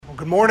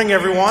Good morning,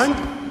 everyone.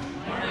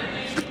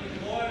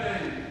 Good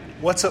morning.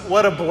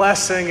 What a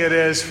blessing it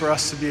is for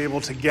us to be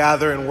able to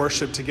gather and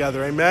worship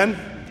together. Amen?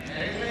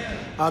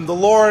 Amen. The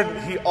Lord,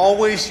 He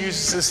always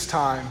uses this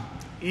time,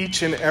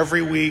 each and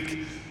every week,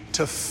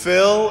 to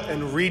fill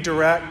and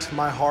redirect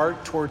my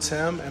heart towards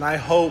Him. And I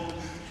hope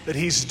that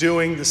He's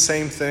doing the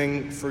same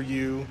thing for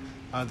you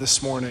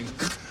this morning.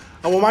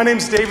 Well, my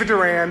name's David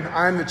Duran.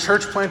 I'm the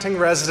church planting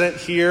resident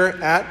here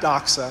at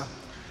Doxa.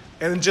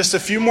 And in just a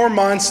few more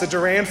months, the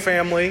Duran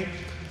family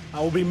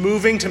will be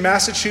moving to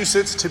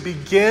Massachusetts to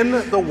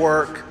begin the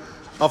work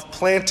of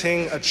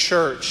planting a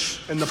church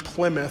in the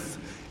Plymouth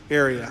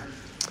area.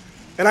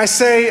 And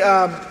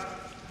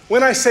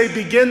when I say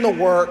begin the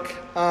work,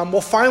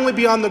 we'll finally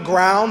be on the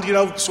ground,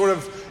 sort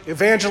of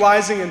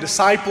evangelizing and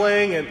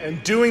discipling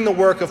and doing the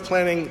work of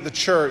planting the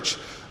church.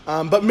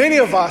 But many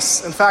of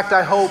us, in fact,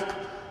 I hope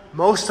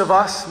most of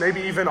us,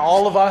 maybe even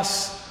all of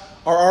us,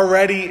 are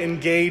already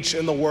engaged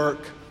in the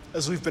work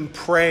as we've been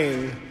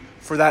praying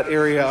for that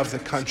area of the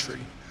country.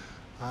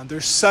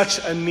 There's such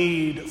a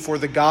need for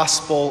the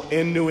gospel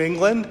in New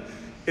England.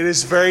 It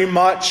is very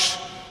much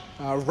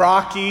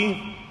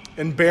rocky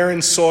and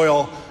barren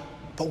soil,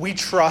 but we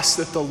trust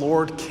that the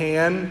Lord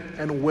can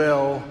and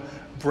will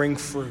bring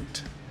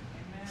fruit.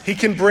 He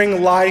can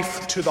bring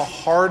life to the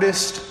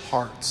hardest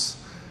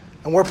hearts,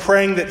 and we're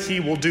praying that He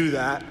will do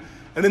that.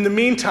 And in the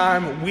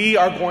meantime, we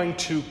are going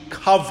to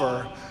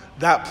cover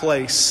that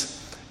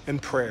place in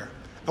prayer.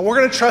 And we're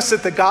going to trust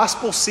that the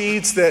gospel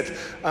seeds that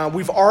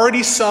we've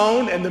already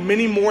sown and the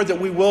many more that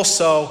we will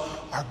sow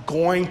are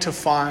going to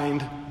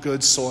find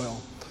good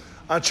soil.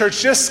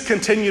 Church, just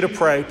continue to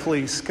pray,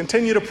 please.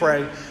 Continue to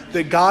pray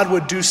that God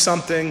would do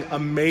something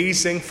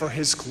amazing for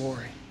His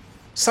glory.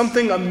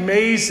 Something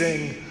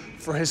amazing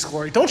for His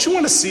glory. Don't you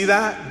want to see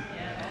that?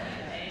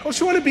 Don't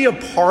you want to be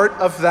a part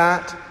of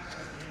that?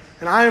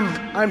 And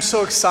I'm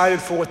so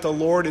excited for what the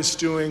Lord is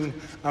doing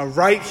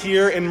right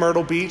here in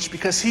Myrtle Beach,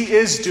 because He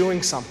is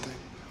doing something.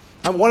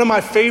 One of my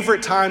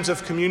favorite times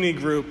of community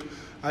group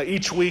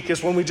each week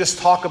is when we just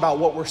talk about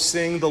what we're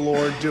seeing the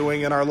Lord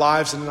doing in our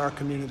lives and in our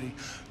community.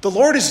 The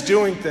Lord is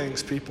doing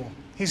things, people.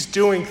 He's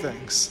doing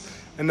things.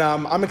 And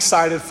I'm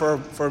excited for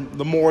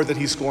the more that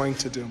He's going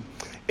to do.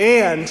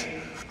 And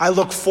I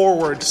look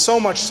forward, so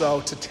much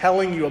so, to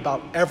telling you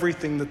about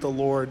everything that the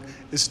Lord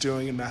is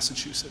doing in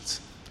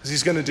Massachusetts. Because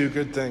He's going to do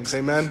good things.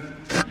 Amen?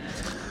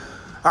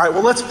 All right,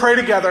 well, let's pray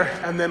together,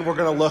 and then we're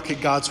going to look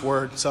at God's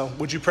Word. So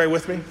would you pray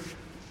with me?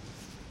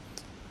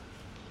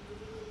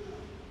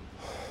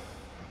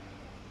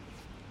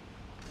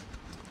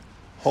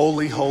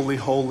 Holy, holy,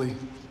 holy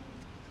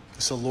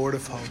is the Lord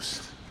of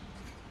hosts.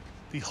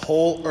 The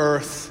whole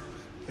earth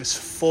is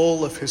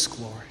full of His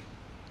glory.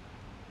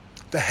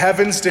 The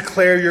heavens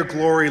declare your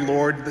glory,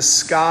 Lord. The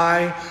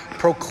sky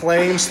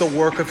proclaims the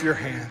work of your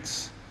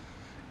hands.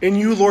 In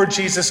you, Lord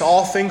Jesus,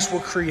 all things were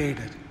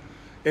created,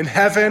 in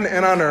heaven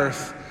and on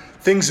earth,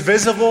 things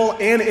visible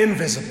and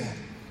invisible.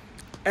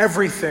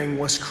 Everything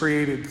was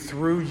created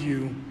through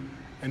you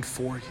and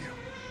for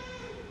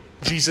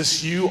you.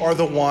 Jesus, you are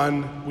the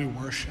one we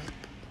worship.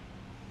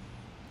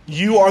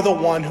 You are the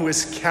one who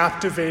has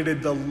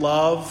captivated the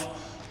love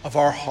of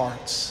our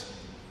hearts.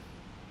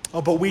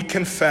 Oh, but we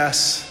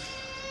confess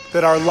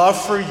that our love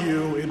for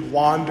you, it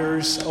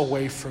wanders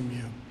away from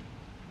you.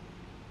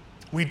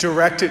 We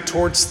direct it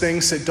towards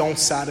things that don't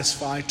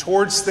satisfy,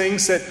 towards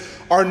things that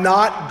are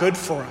not good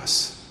for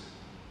us,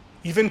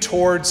 even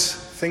towards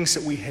things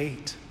that we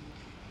hate.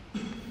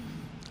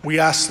 We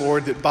ask,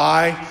 Lord, that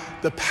by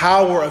the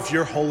power of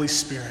your Holy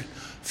Spirit,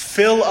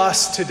 fill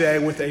us today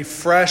with a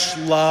fresh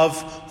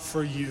love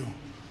for you.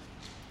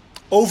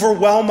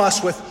 Overwhelm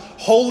us with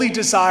holy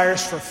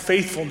desires for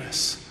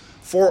faithfulness,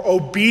 for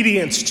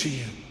obedience to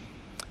you.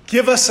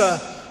 Give us an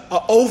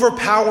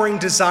overpowering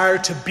desire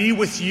to be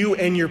with you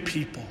and your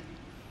people.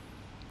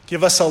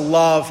 Give us a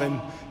love and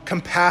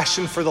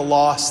compassion for the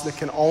lost that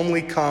can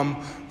only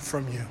come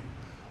from you.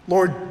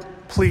 Lord,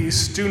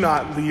 please do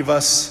not leave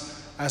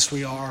us as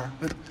we are,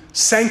 but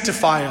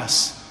sanctify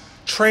us,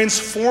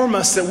 transform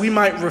us that we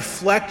might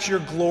reflect your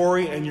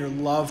glory and your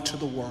love to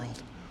the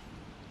world.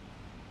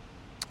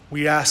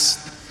 We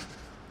ask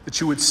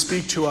that you would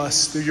speak to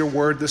us through your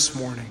word this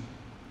morning.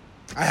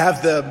 I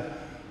have the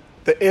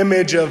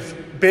image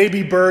of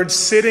baby birds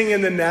sitting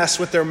in the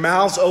nest with their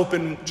mouths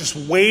open, just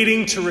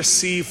waiting to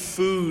receive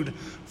food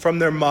from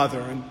their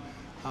mother.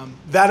 And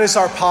that is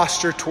our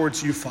posture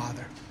towards you,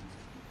 Father.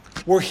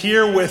 We're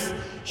here with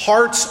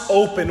hearts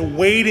open,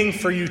 waiting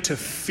for you to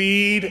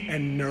feed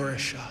and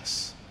nourish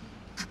us.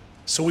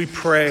 So we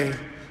pray,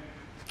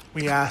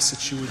 we ask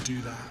that you would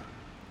do that.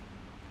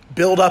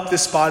 Build up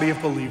this body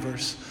of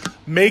believers.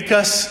 Make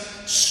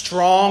us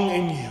strong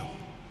in you.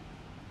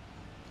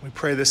 We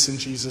pray this in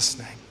Jesus'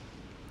 name.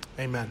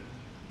 Amen.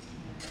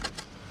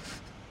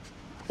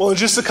 Well, in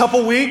just a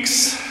couple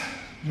weeks,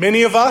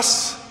 many of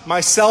us,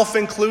 myself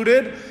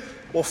included,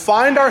 will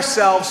find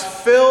ourselves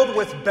filled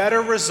with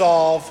better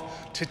resolve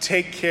to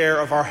take care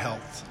of our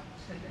health.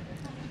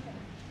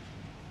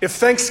 If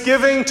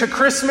Thanksgiving to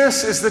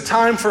Christmas is the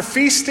time for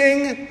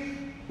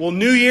feasting, Well,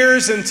 New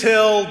Year's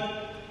until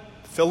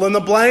fill in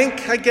the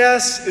blank, I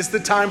guess, is the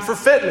time for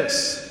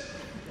fitness.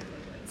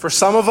 For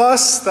some of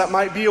us, that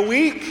might be a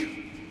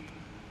week,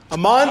 a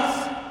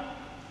month.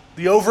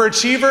 The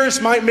overachievers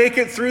might make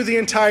it through the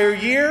entire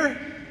year.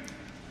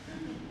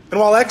 And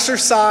while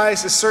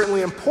exercise is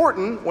certainly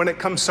important when it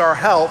comes to our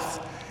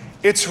health,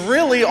 it's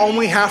really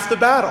only half the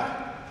battle.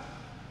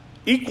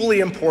 Equally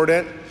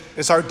important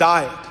is our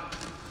diet.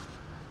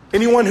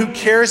 Anyone who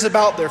cares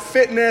about their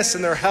fitness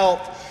and their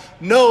health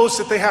knows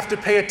that they have to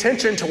pay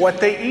attention to what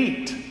they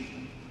eat.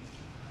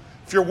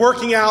 If you're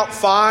working out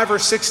 5 or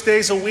 6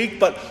 days a week,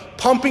 but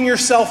pumping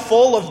yourself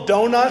full of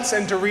donuts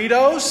and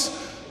Doritos,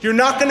 you're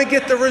not going to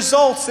get the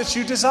results that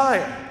you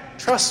desire.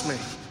 Trust me,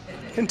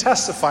 I can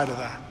testify to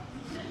that.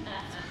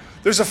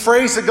 There's a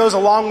phrase that goes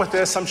along with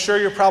this, I'm sure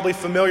you're probably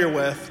familiar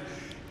with.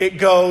 It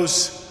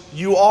goes,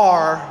 you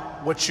are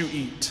what you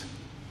eat.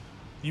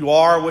 You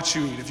are what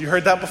you eat. Have you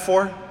heard that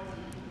before?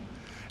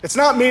 It's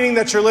not meaning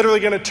that you're literally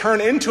going to turn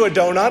into a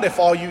donut if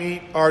all you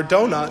eat are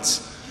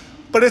donuts,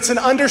 but it's an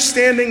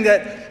understanding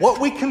that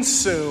what we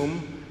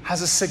consume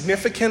has a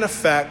significant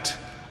effect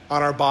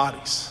on our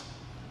bodies.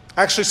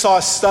 I actually saw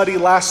a study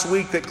last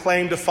week that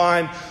claimed to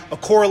find a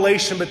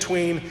correlation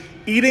between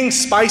eating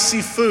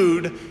spicy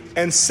food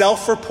and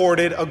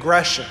self-reported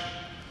aggression.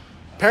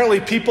 Apparently,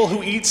 people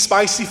who eat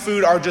spicy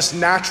food are just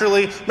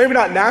naturally, maybe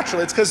not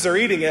naturally, it's because they're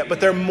eating it, but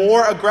they're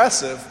more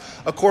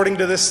aggressive, according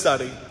to this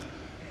study.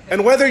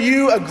 And whether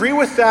you agree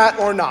with that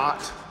or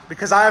not,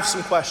 because I have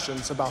some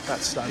questions about that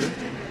study,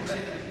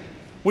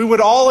 we would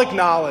all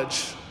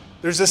acknowledge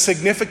there's a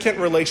significant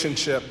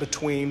relationship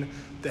between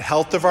the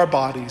health of our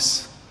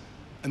bodies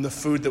and the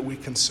food that we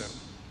consume.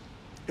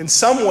 In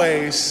some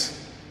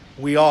ways,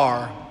 we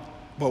are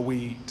what we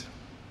eat.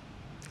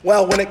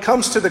 Well, when it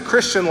comes to the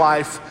Christian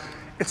life,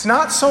 it's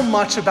not so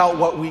much about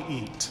what we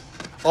eat,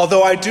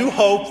 although I do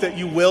hope that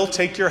you will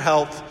take your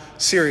health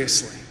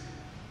seriously.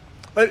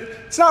 But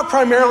it's not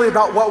primarily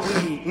about what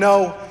we eat.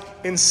 No,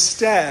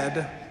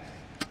 instead,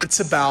 it's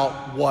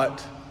about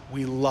what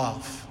we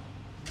love.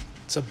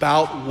 It's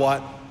about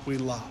what we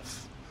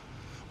love.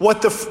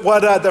 What the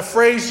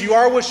phrase, you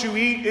are what you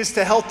eat, is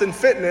to health and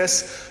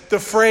fitness, the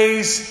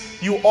phrase,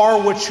 you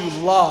are what you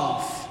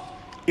love,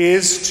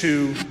 is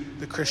to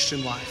the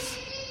Christian life.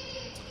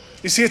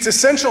 You see, it's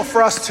essential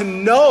for us to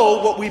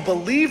know what we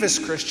believe as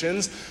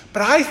Christians,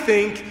 but I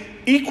think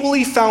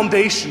equally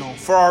foundational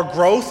for our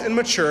growth and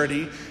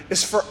maturity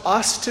is for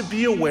us to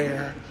be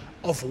aware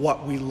of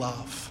what we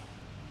love.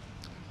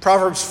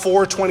 Proverbs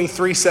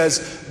 4:23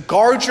 says,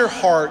 guard your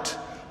heart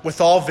with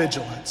all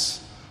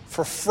vigilance,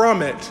 for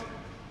from it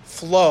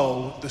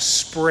flow the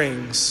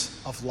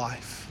springs of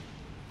life.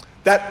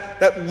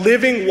 That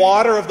living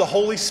water of the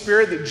Holy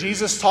Spirit that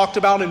Jesus talked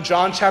about in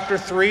John chapter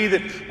 3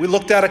 that we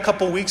looked at a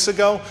couple weeks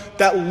ago,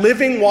 that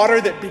living water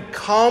that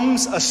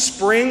becomes a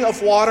spring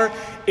of water,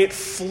 it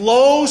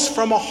flows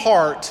from a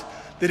heart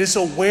that is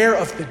aware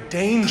of the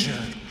danger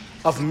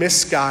of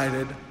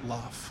misguided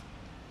love.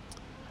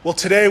 Well,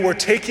 today we're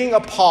taking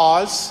a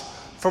pause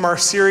from our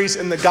series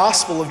in the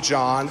Gospel of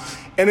John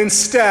and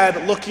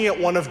instead looking at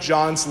one of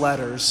John's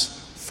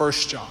letters, 1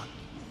 John.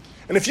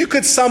 And if you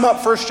could sum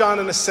up 1 John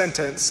in a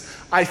sentence,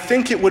 I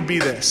think it would be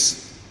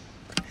this.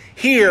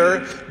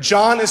 Here,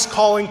 John is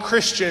calling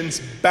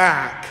Christians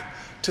back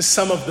to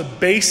some of the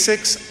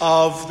basics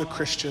of the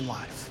Christian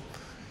life.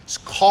 He's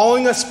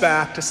calling us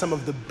back to some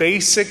of the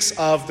basics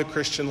of the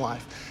Christian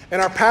life.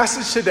 And our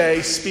passage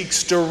today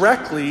speaks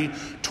directly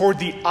toward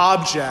the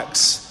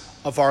objects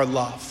of our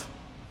love.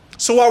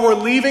 So while we're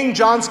leaving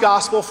John's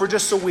gospel for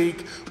just a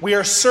week, we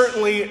are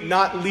certainly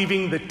not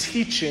leaving the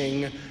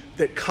teaching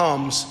that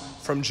comes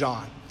from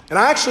John. And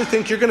I actually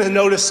think you're going to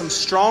notice some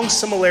strong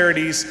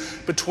similarities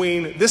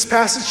between this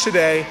passage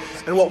today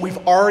and what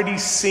we've already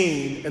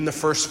seen in the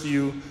first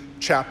few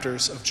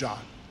chapters of John.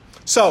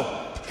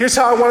 So, here's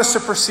how I want us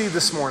to proceed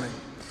this morning.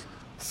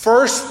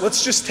 First,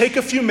 let's just take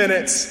a few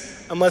minutes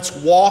and let's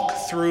walk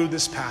through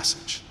this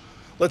passage.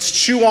 Let's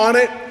chew on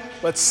it.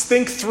 Let's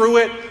think through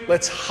it.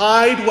 Let's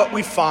hide what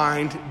we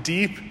find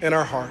deep in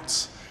our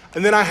hearts.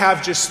 And then I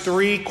have just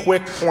 3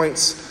 quick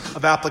points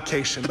of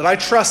application. But I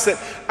trust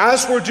that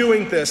as we're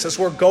doing this, as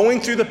we're going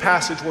through the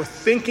passage, we're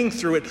thinking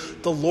through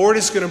it, the Lord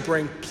is going to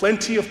bring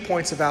plenty of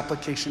points of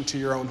application to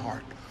your own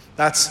heart.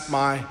 That's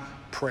my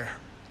prayer.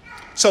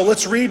 So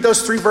let's read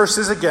those 3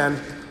 verses again.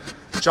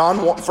 1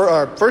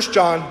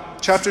 John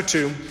chapter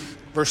 2,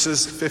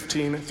 verses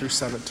 15 through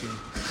 17.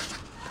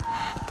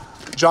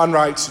 John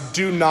writes,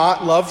 do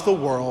not love the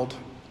world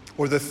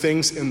or the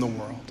things in the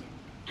world.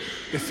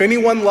 If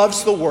anyone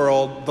loves the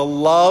world, the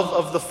love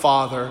of the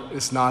Father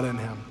is not in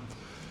him.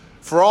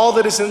 For all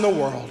that is in the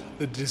world,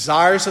 the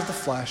desires of the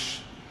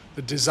flesh,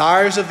 the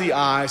desires of the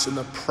eyes, and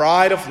the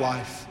pride of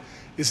life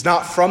is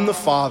not from the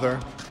Father,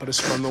 but is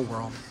from the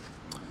world.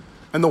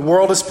 And the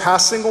world is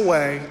passing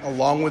away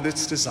along with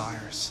its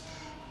desires.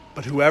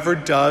 But whoever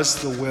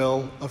does the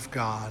will of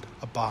God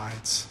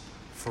abides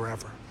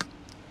forever.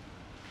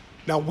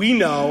 Now we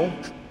know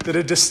that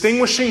a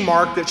distinguishing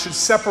mark that should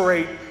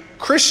separate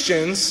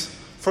Christians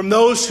from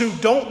those who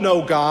don't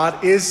know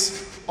God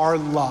is our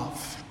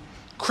love.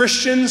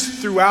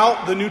 Christians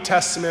throughout the New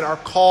Testament are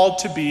called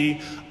to be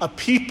a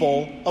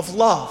people of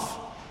love.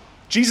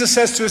 Jesus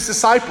says to his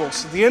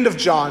disciples at the end of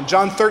John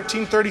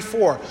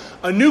 13:34,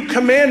 "A new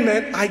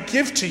commandment I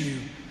give to you,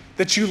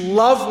 that you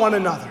love one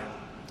another.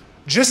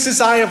 Just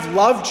as I have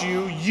loved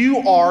you,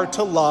 you are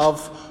to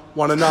love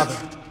one another."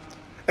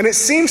 And it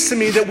seems to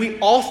me that we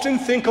often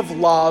think of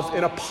love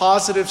in a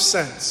positive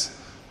sense.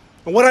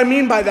 And what I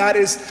mean by that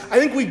is, I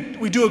think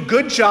we do a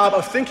good job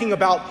of thinking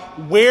about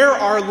where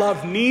our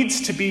love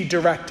needs to be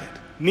directed.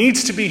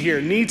 Needs to be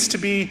here, needs to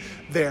be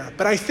there.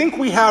 But I think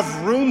we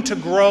have room to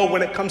grow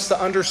when it comes to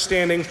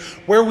understanding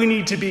where we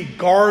need to be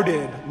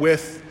guarded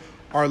with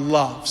our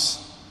loves.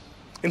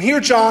 And here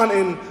John,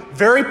 in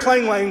very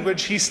plain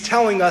language, he's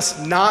telling us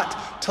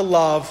not to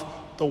love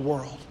the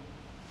world.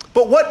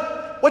 But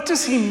what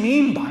does he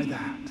mean by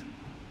that?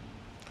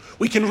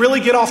 We can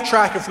really get off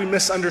track if we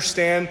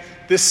misunderstand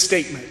this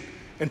statement.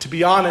 And to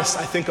be honest,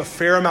 I think a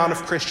fair amount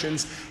of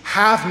Christians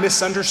have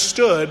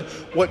misunderstood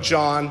what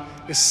John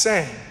is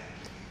saying.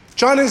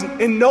 John is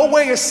in no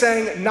way is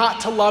saying not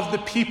to love the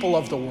people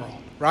of the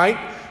world, right?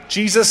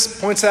 Jesus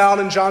points out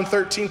in John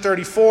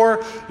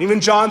 13:34,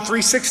 even John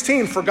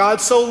 3:16, "For God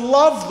so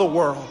loved the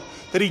world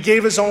that he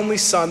gave his only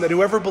son, that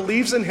whoever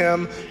believes in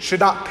him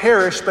should not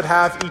perish but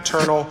have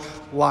eternal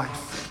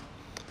life."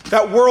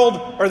 That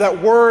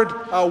word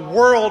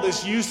world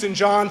is used in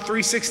John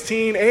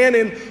 3:16 and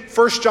in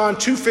 1 John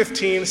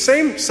 2:15.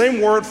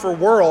 Same word for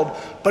world,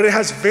 but it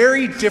has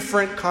very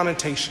different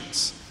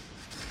connotations.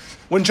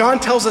 When John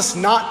tells us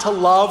not to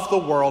love the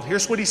world,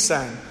 here's what he's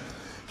saying.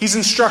 He's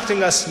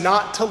instructing us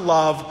not to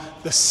love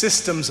the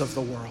systems of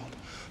the world,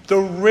 the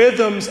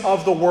rhythms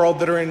of the world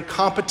that are in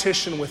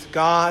competition with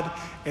God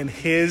and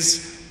his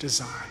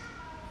design.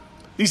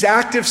 These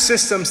active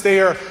systems, they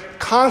are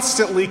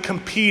constantly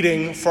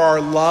competing for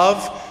our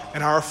love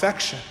and our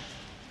affection.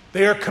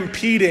 They are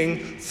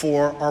competing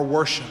for our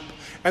worship.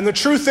 And the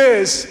truth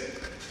is,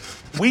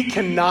 we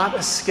cannot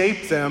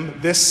escape them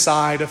this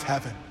side of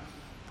heaven.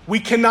 We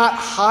cannot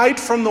hide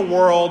from the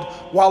world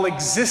while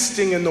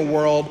existing in the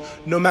world,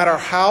 no matter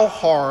how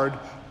hard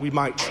we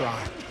might try.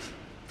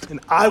 And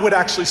I would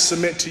actually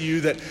submit to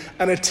you that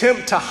an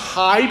attempt to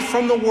hide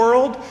from the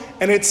world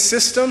and its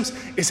systems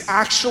is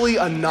actually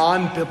a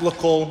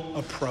non-biblical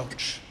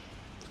approach.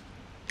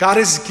 God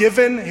has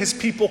given his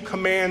people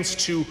commands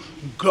to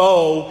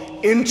go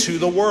into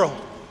the world.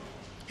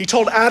 He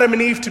told Adam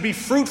and Eve to be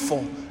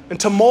fruitful and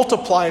to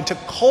multiply and to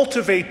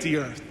cultivate the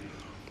earth.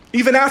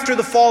 Even after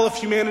the fall of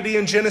humanity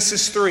in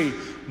Genesis 3,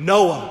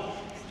 Noah,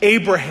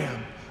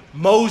 Abraham,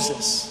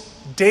 Moses,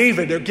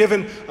 David, they're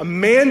given a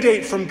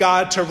mandate from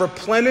God to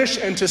replenish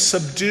and to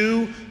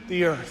subdue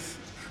the earth.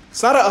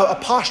 It's not a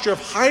posture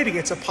of hiding,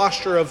 it's a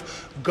posture of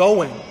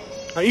going.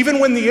 Now, even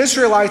when the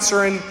Israelites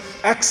are in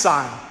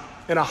exile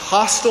in a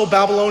hostile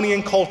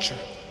Babylonian culture,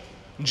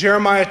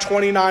 Jeremiah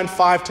 29,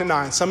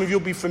 5-9. Some of you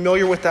will be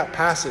familiar with that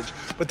passage.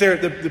 But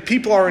the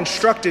people are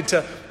instructed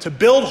to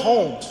build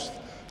homes,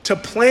 to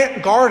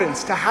plant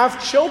gardens, to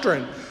have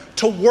children,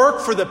 to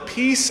work for the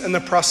peace and the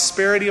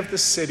prosperity of the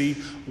city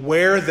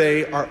where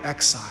they are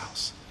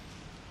exiles.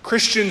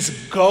 Christians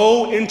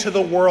go into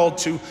the world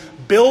to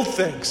build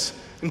things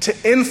and to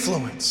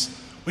influence.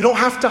 We don't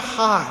have to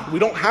hide. We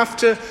don't have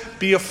to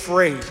be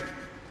afraid.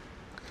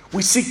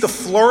 We seek the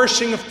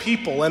flourishing of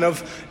people and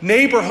of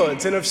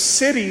neighborhoods and of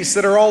cities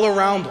that are all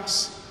around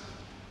us.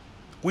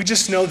 We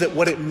just know that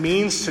what it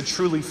means to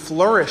truly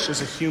flourish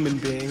as a human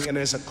being and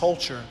as a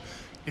culture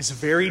is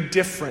very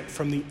different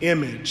from the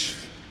image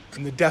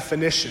and the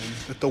definition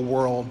that the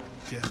world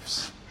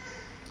gives.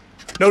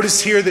 Notice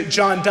here that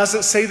John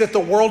doesn't say that the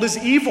world is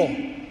evil.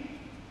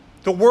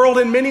 The world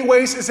in many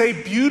ways is a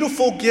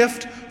beautiful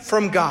gift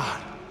from God.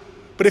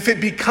 But if it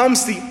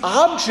becomes the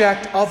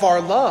object of our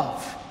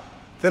love,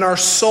 then our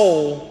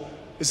soul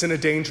is in a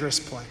dangerous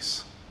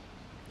place.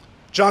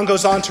 John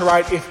goes on to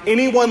write, "If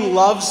anyone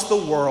loves the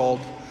world,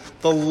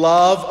 the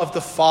love of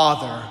the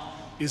Father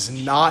is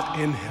not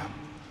in him."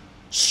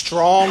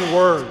 Strong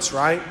words,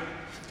 right?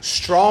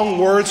 Strong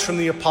words from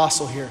the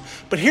apostle here.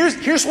 But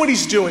here's what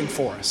he's doing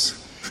for us.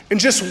 In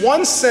just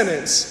one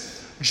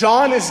sentence,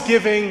 John is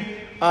giving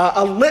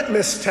a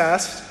litmus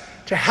test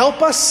to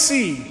help us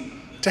see,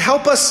 to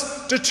help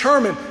us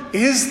determine,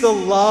 is the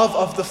love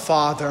of the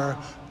Father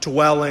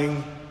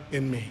dwelling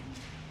in me?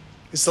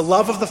 Is the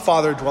love of the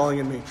Father dwelling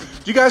in me?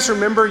 Do you guys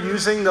remember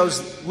using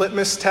those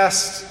litmus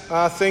test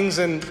things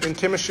in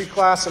chemistry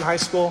class in high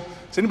school?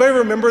 Does anybody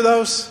remember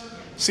those?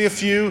 See a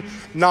few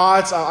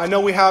nods. I know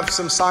we have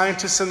some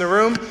scientists in the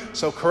room,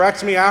 so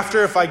correct me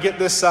after if I get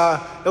this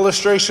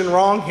illustration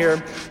wrong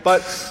here.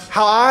 But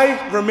how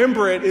I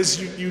remember it is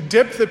you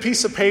dip the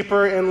piece of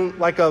paper in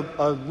like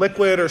a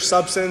liquid or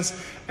substance,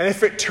 and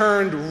if it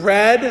turned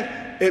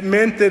red, it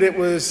meant that it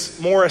was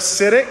more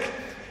acidic.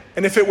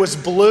 And if it was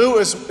blue,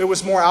 it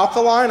was more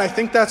alkaline. I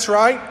think that's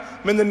right.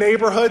 I'm in the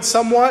neighborhood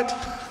somewhat.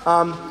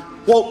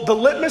 Well, the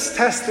litmus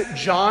test that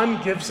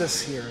John gives us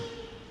here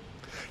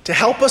to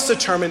help us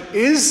determine,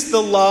 is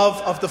the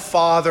love of the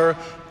Father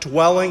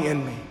dwelling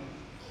in me.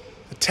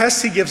 The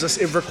test he gives us,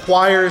 it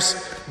requires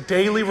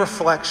daily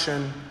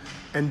reflection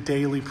and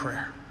daily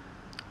prayer.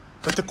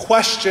 But the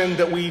question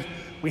that we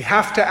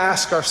have to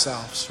ask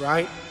ourselves,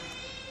 right,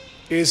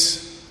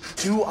 is,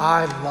 do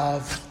I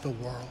love the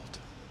world?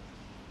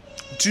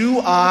 Do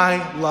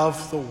I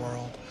love the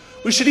world?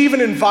 We should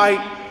even invite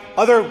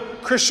other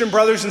Christian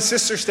brothers and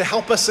sisters to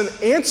help us in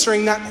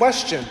answering that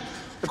question.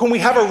 Like when we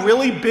have a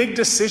really big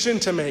decision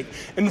to make,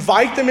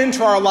 invite them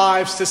into our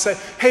lives to say,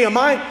 hey, am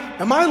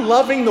I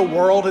loving the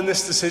world in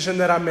this decision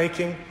that I'm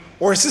making?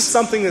 Or is this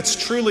something that's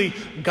truly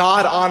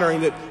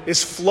God-honoring, that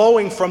is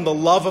flowing from the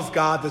love of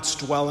God that's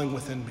dwelling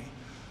within me?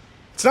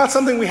 It's not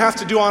something we have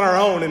to do on our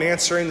own in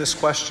answering this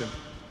question.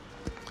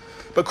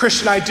 But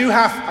Christian, I do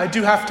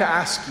have to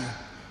ask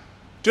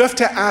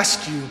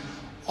you,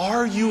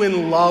 are you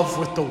in love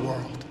with the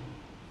world?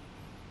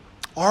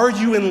 Are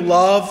you in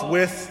love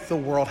with the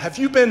world? Have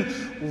you been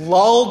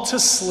lulled to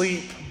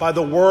sleep by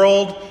the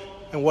world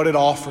and what it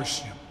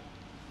offers you?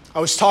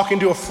 I was talking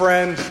to a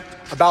friend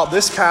about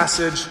this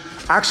passage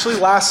actually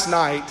last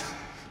night,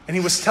 and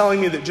he was telling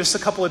me that just a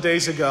couple of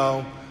days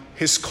ago,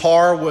 his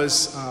car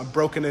was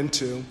broken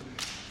into,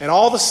 and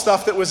all the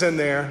stuff that was in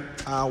there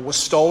was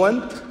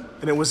stolen,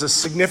 and it was a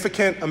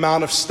significant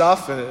amount of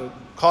stuff, and it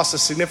cost a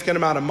significant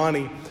amount of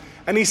money.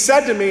 And he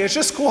said to me, it's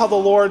just cool how the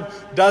Lord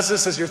does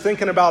this as you're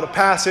thinking about a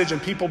passage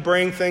and people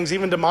bring things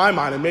even to my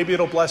mind, and maybe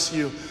it'll bless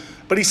you.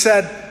 But he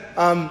said,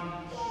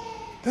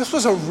 this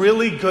was a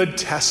really good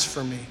test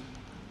for me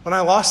when I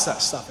lost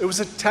that stuff. It was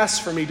a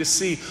test for me to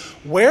see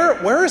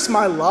where is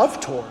my love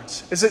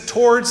towards? Is it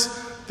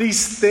towards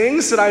these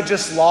things that I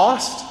just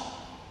lost?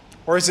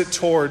 Or is it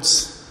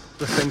towards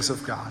the things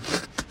of God?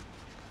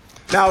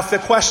 Now, if the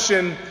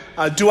question,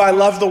 do I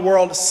love the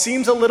world,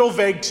 seems a little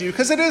vague to you,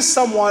 because it is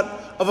somewhat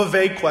of a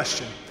vague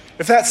question.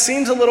 If that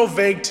seems a little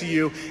vague to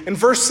you, in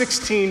verse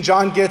 16,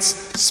 John gets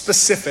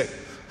specific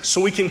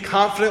so we can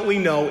confidently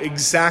know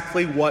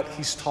exactly what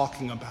he's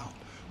talking about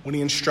when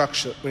he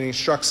instructs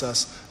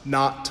us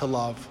not to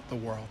love the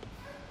world.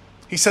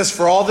 He says,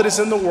 for all that is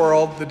in the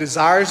world, the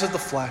desires of the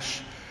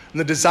flesh and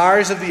the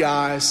desires of the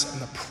eyes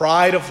and the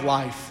pride of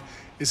life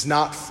is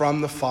not from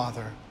the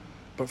Father,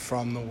 but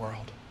from the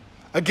world.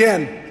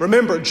 Again,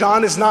 remember,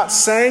 John is not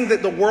saying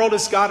that the world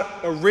as God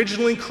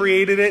originally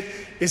created it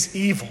is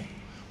evil.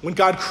 When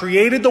God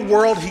created the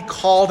world, he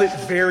called it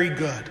very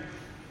good.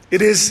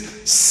 It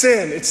is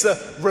sin. It's the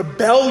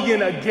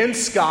rebellion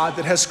against God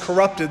that has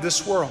corrupted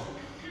this world.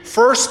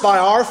 First by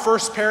our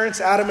first parents,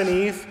 Adam and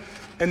Eve,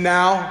 and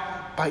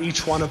now by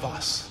each one of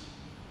us.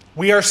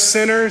 We are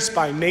sinners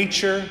by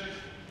nature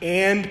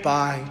and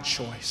by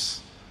choice.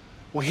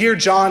 Well, here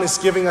John is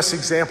giving us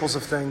examples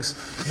of things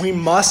we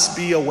must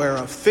be aware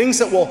of. Things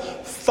that will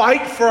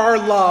fight for our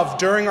love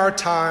during our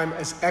time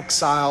as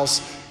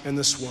exiles in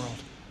this world.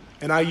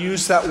 And I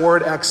use that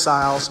word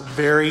exiles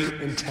very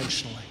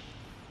intentionally.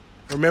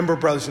 Remember,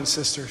 brothers and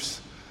sisters,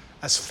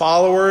 as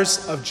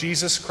followers of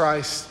Jesus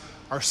Christ,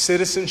 our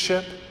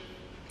citizenship,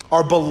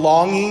 our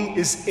belonging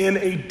is in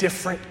a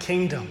different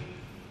kingdom.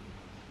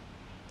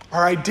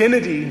 Our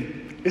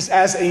identity is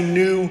as a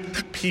new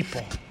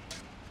people.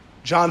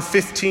 John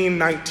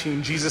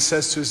 15:19, Jesus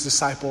says to his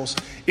disciples,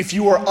 if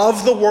you were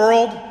of the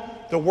world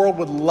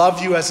would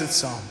love you as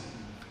its own.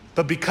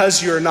 But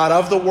because you are not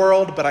of the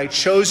world, but I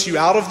chose you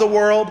out of the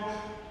world,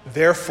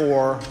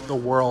 therefore the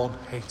world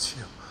hates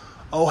you.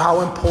 Oh,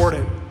 how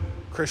important,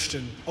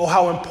 Christian. Oh,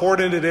 how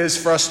important it is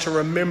for us to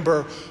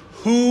remember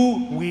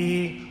who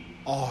we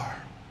are.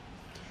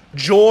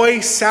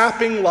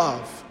 Joy-sapping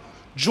love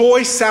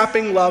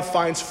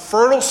finds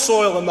fertile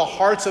soil in the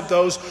hearts of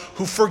those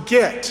who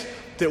forget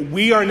that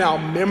we are now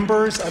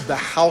members of the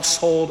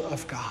household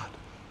of God.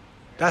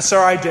 That's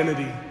our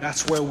identity.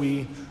 That's where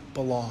we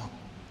belong.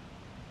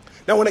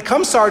 Now, when it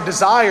comes to our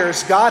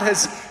desires, God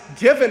has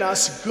given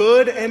us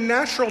good and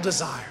natural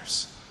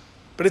desires.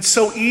 But it's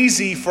so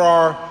easy for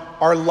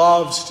our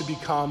loves to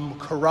become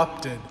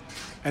corrupted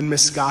and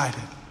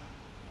misguided.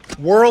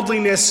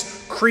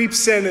 Worldliness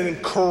creeps in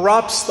and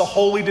corrupts the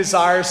holy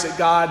desires that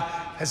God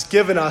has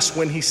given us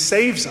when he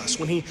saves us,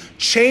 when he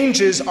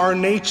changes our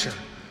nature.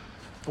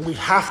 But we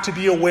have to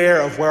be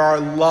aware of where our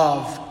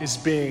love is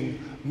being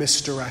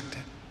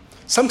misdirected.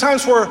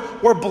 Sometimes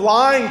we're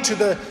blind to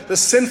the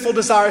sinful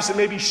desires that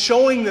may be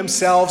showing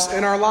themselves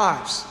in our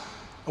lives.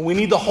 And we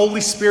need the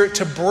Holy Spirit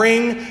to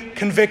bring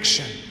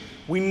conviction.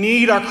 We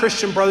need our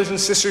Christian brothers and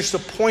sisters to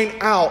point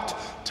out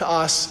to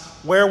us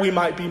where we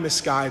might be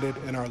misguided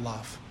in our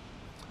love.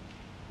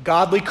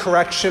 Godly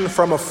correction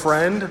from a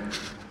friend,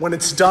 when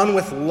it's done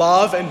with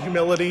love and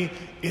humility,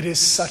 it is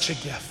such a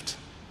gift.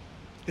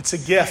 It's a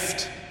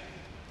gift.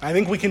 I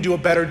think we can do a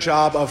better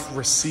job of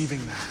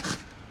receiving that.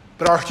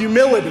 But our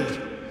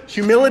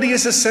humility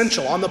is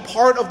essential on the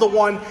part of the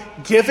one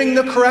giving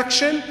the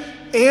correction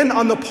and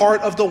on the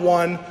part of the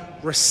one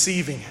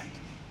receiving it.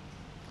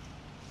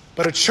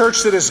 But a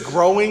church that is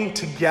growing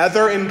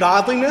together in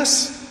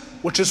godliness,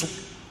 which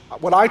is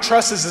what I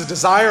trust is the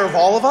desire of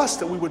all of us,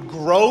 that we would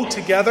grow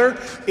together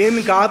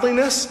in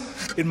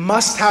godliness, it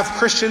must have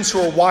Christians who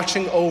are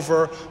watching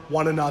over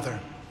one another.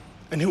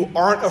 and who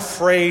aren't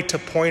afraid to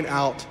point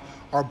out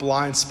our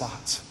blind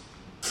spots.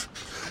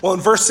 Well, in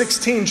verse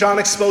 16, John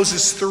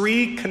exposes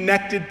three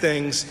connected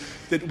things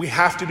that we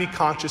have to be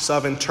conscious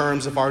of in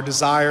terms of our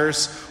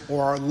desires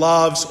or our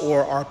loves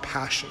or our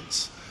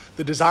passions.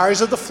 The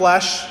desires of the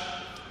flesh,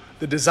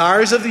 the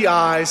desires of the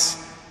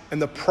eyes,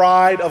 and the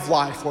pride of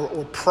life or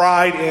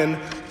pride in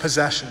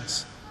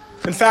possessions.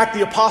 In fact,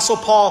 the Apostle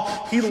Paul,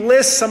 he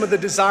lists some of the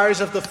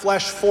desires of the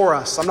flesh for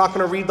us. I'm not going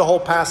to read the whole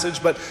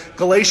passage, but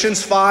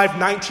Galatians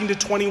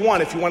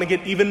 5:19-21, if you want to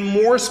get even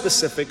more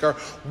specific, or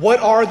what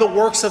are the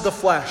works of the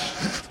flesh?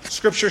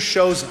 Scripture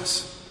shows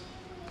us.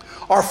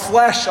 Our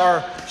flesh,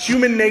 our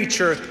human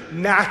nature,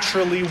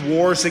 naturally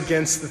wars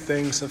against the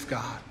things of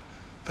God.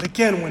 But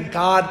again, when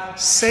God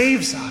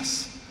saves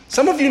us,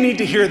 some of you need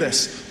to hear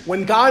this.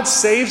 When God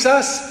saves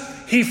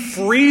us, he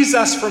frees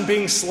us from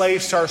being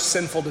slaves to our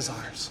sinful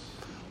desires.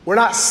 We're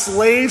not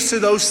slaves to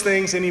those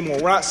things anymore.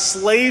 We're not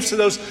slaves to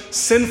those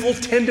sinful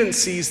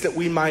tendencies that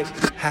we might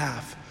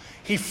have.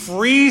 He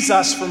frees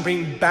us from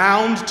being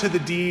bound to the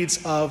deeds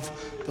of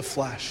the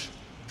flesh.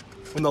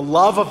 When the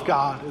love of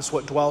God is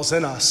what dwells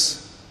in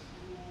us,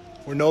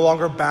 we're no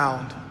longer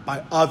bound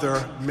by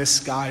other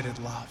misguided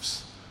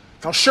loves.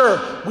 Now, sure,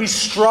 we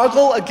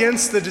struggle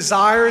against the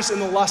desires and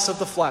the lusts of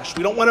the flesh.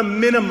 We don't want to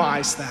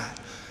minimize that.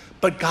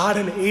 But God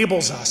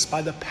enables us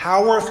by the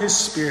power of his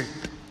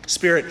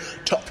Spirit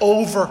to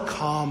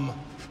overcome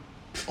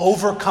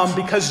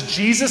because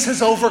Jesus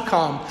has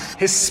overcome.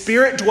 His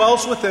Spirit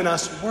dwells within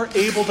us. We're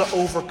able to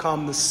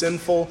overcome the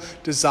sinful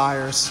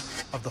desires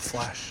of the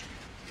flesh.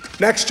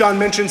 Next, John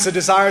mentions the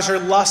desires or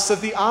lusts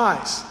of the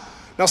eyes.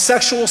 Now,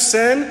 sexual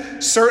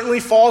sin certainly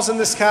falls in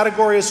this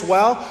category as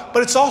well,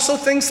 but it's also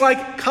things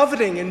like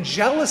coveting and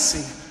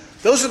jealousy.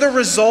 Those are the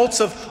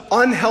results of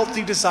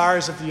unhealthy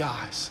desires of the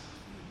eyes.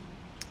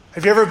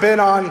 Have you ever been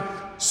on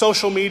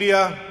social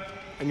media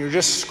and you're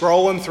just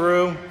scrolling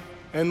through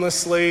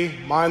endlessly,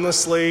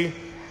 mindlessly,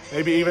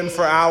 maybe even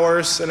for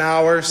hours and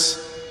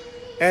hours,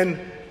 and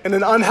in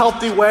an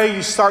unhealthy way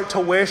you start to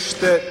wish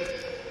that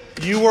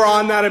you were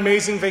on that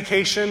amazing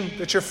vacation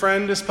that your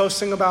friend is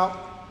posting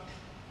about?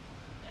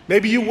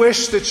 Maybe you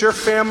wish that your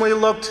family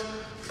looked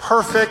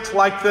perfect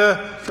like the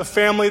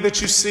family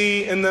that you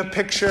see in the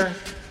picture.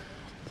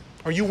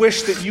 Or you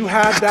wish that you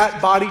had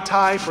that body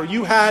type, or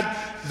you had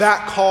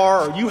that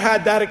car, or you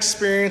had that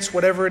experience,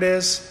 whatever it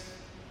is.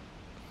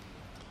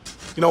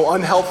 You know,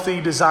 unhealthy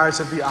desires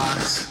of the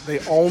eyes, they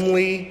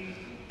only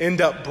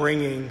end up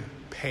bringing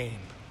pain.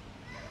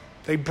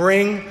 They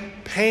bring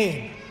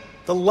pain.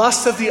 The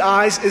lust of the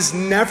eyes is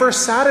never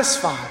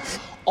satisfied,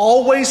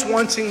 always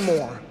wanting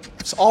more.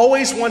 It's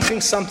always wanting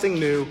something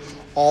new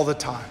all the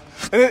time.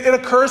 And it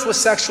occurs with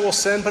sexual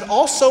sin, but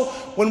also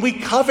when we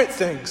covet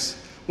things,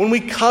 when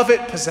we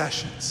covet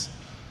possessions.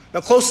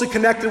 Now, closely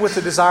connected with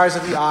the desires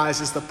of the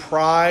eyes is the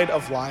pride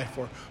of life,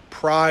 or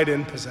pride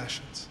in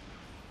possessions.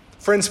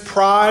 Friends,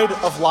 pride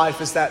of life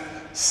is that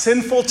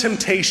sinful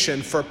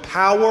temptation for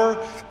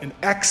power and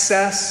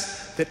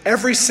excess that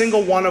every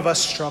single one of us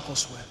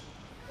struggles with.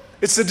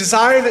 It's the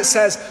desire that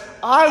says,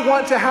 I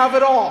want to have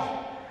it all.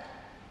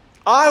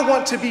 I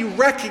want to be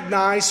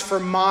recognized for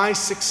my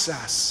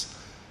success.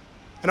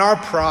 And our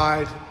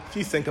pride, if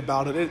you think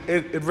about it,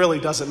 it really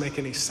doesn't make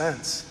any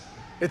sense.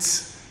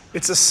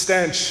 It's a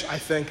stench, I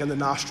think, in the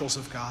nostrils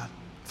of God,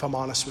 if I'm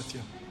honest with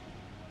you.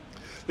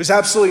 There's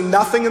absolutely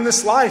nothing in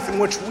this life in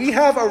which we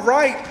have a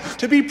right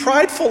to be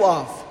prideful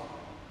of.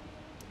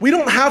 We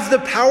don't have the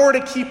power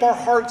to keep our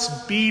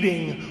hearts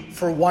beating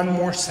for one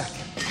more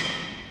second.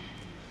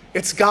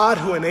 It's God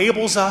who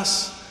enables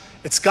us.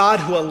 It's God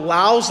who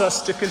allows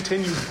us to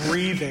continue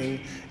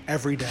breathing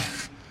every day.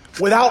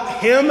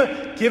 Without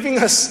him giving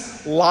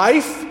us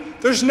life,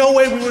 there's no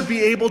way we would be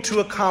able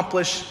to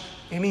accomplish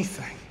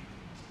anything.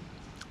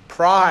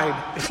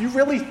 Pride, if you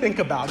really think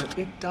about it,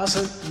 it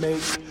doesn't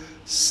make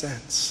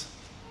sense.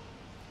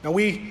 Now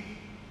we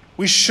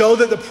show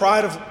that the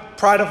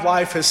pride of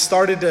life has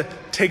started to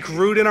take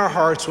root in our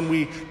hearts when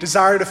we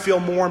desire to feel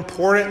more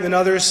important than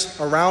others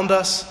around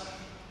us.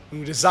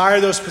 When we desire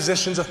those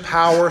positions of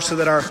power so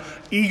that our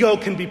ego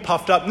can be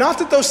puffed up. Not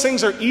that those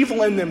things are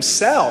evil in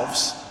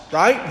themselves,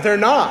 right? They're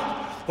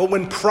not. But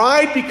when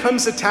pride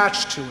becomes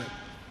attached to it,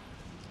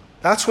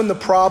 that's when the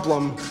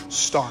problem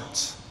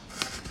starts.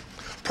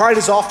 Pride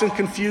is often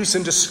confused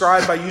and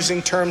described by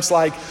using terms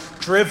like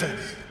driven,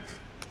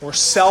 or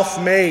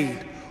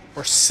self-made,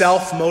 or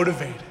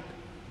self-motivated.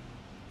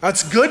 Now,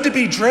 it's good to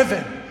be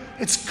driven.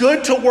 It's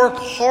good to work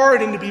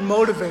hard and to be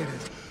motivated.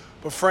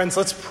 But friends,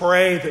 let's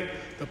pray that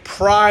the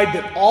pride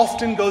that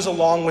often goes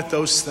along with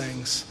those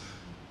things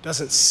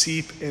doesn't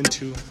seep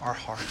into our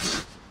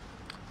hearts.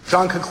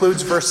 John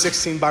concludes verse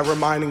 16 by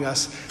reminding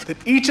us that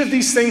each of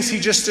these things he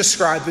just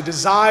described, the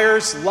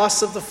desires,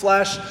 lusts of the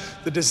flesh,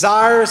 the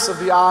desires of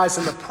the eyes,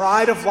 and the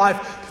pride of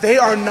life, they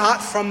are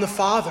not from the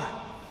Father.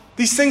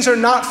 These things are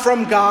not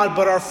from God,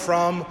 but are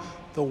from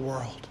the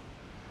world.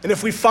 And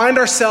if we find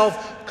ourselves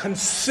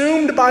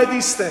consumed by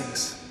these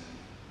things,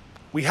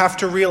 we have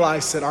to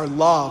realize that our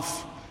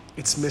love,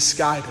 it's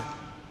misguided.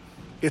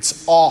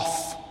 It's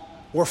off.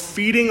 we're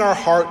feeding our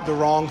heart the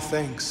wrong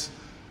things.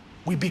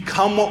 We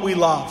become what we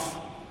love.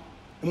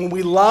 And when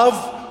we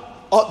love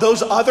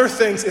those other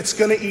things, it's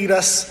going to eat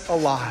us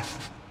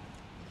alive.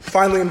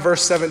 Finally, in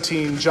verse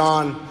 17,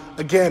 John,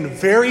 again,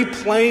 very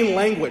plain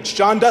language.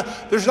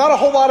 There's not a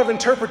whole lot of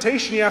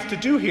interpretation you have to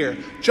do here.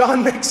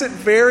 John makes it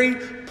very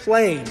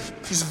plain.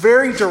 He's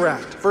very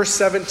direct. Verse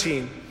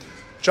 17,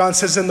 John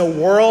says, "And the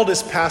world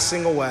is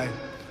passing away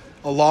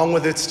along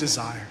with its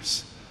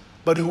desires.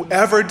 But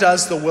whoever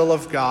does the will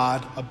of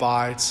God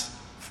abides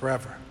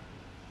forever."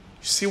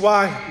 You see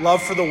why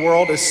love for the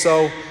world is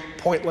so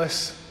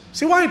pointless?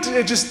 See why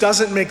it just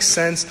doesn't make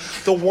sense?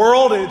 The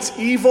world and its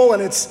evil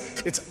and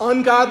its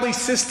ungodly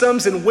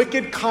systems and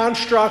wicked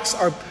constructs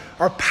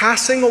are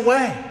passing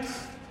away.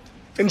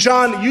 And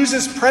John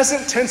uses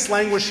present tense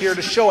language here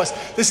to show us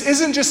this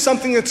isn't just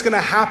something that's going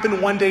to happen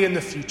one day in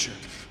the future.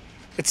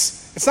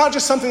 It's not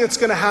just something that's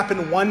going to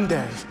happen one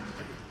day.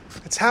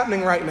 It's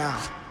happening right now.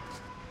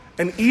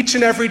 And each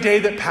and every day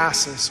that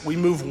passes, we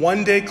move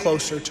one day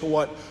closer to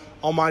what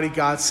Almighty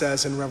God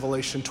says in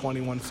Revelation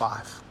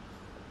 21:5.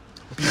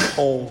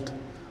 "Behold,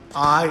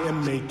 I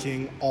am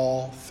making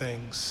all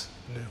things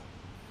new."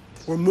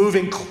 We're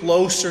moving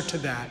closer to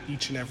that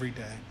each and every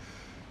day.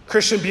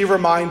 Christian, be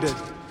reminded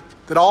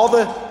that all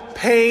the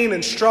pain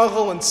and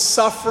struggle and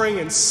suffering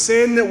and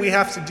sin that we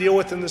have to deal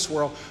with in this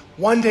world,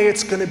 one day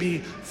it's going to be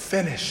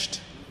finished.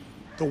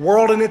 The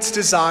world and its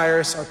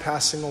desires are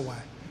passing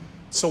away.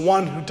 It's the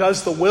one who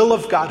does the will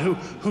of God,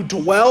 who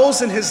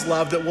dwells in his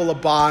love that will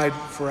abide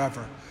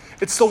forever.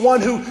 It's the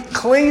one who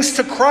clings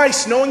to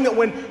Christ, knowing that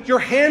when your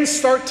hands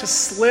start to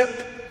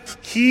slip,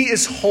 he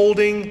is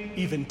holding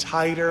even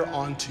tighter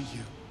onto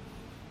you.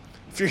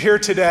 If you're here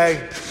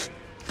today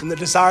and the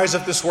desires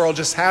of this world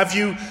just have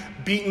you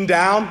beaten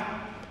down,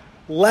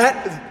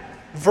 let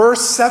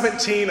verse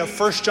 17 of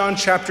 1 John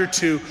chapter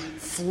 2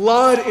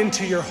 flood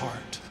into your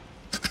heart.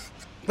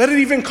 Let it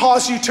even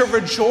cause you to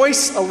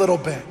rejoice a little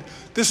bit.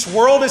 This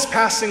world is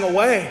passing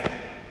away.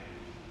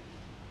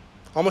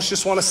 I almost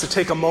just want us to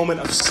take a moment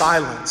of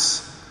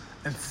silence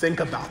and think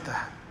about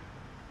that.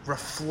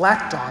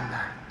 Reflect on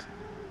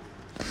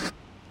that.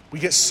 We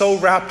get so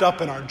wrapped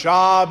up in our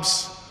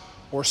jobs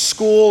or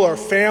school or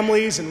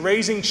families and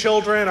raising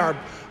children,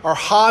 our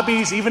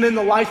hobbies, even in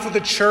the life of the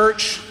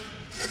church,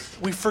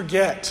 we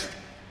forget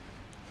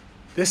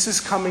this is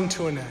coming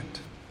to an end.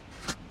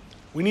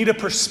 We need a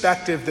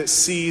perspective that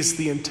sees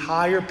the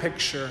entire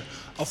picture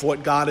of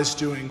what God is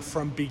doing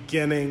from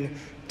beginning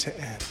to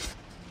end.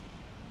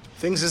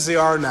 Things as they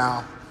are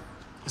now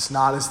is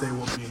not as they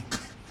will be.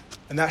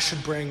 And that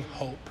should bring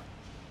hope,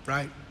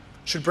 right?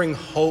 Should bring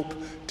hope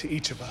to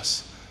each of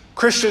us.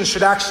 Christians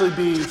should actually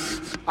be,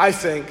 I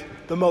think,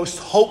 the most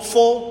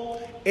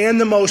hopeful and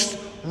the most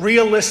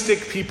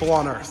realistic people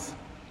on earth.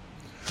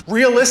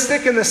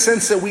 Realistic in the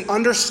sense that we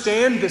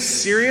understand the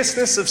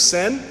seriousness of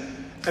sin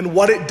and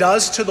what it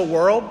does to the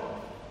world,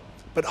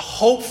 but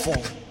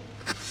hopeful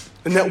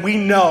in that we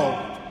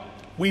know,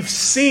 we've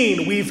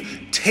seen,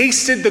 we've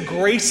tasted the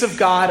grace of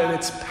God and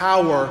its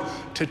power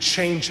to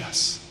change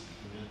us.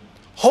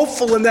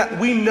 Hopeful in that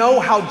we know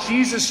how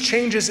Jesus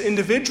changes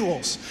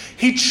individuals.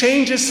 He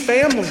changes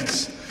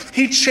families.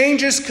 He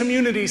changes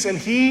communities, and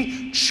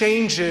he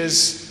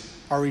changes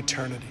our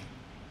eternity.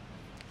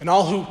 And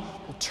all who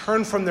will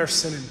turn from their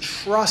sin and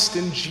trust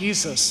in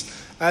Jesus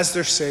as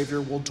their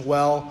Savior will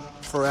dwell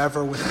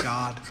forever with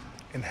God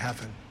in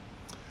heaven.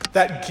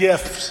 That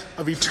gift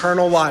of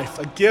eternal life,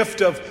 a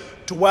gift of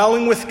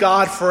dwelling with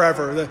God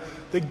forever,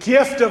 the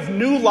gift of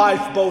new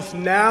life both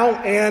now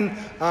and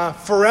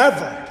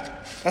forever,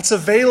 that's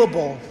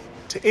available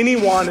to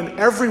anyone and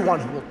everyone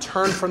who will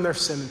turn from their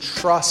sin and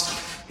trust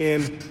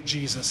in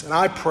Jesus. And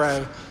I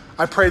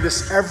pray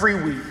this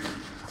every week.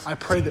 I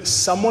pray that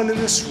someone in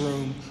this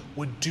room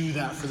would do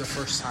that for the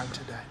first time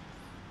today.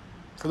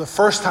 For the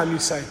first time you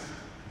say,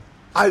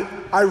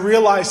 I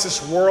realize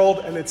this world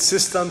and its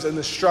systems and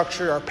the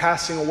structure are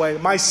passing away.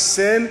 My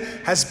sin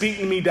has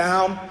beaten me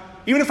down,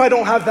 even if I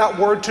don't have that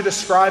word to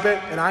describe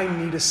it, and I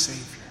need a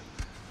Savior.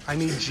 I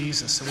need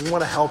Jesus, and we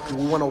want to help you.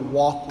 We want to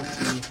walk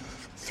with you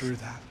through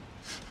that.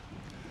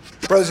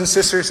 Brothers and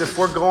sisters, if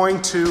we're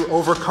going to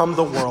overcome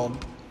the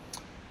world,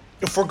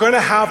 if we're going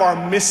to have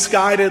our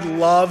misguided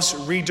loves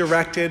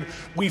redirected,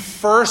 we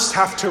first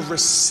have to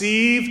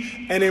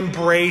receive and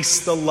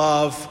embrace the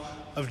love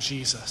of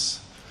Jesus.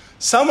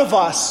 Some of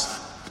us,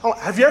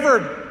 have you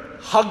ever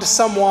hugged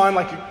someone,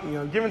 like,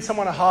 given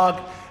someone a hug,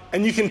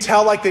 and you can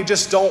tell like they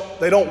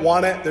don't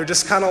want it. They're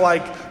just kind of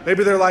like,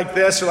 maybe they're like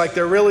this, or like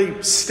they're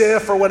really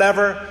stiff or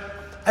whatever.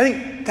 I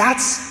think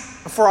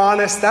if we're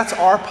honest, that's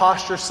our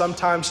posture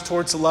sometimes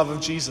towards the love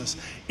of Jesus.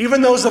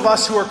 Even those of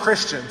us who are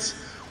Christians,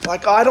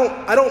 like, I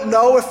don't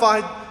know if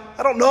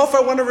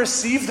I want to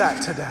receive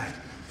that today.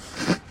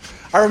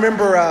 I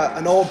remember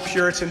an old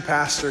Puritan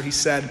pastor. He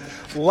said,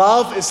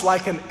 "Love is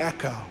like an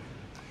echo.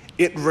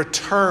 It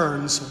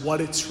returns what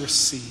it's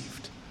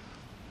received."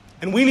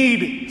 And we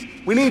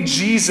need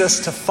Jesus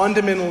to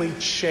fundamentally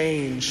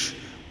change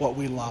what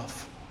we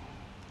love.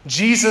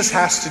 Jesus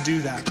has to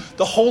do that.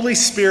 The Holy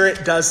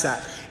Spirit does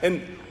that.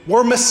 And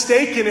we're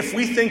mistaken if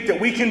we think that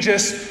we can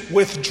just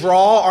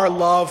withdraw our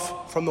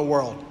love from the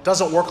world. It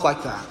doesn't work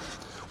like that.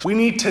 We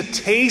need to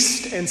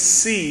taste and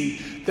see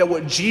that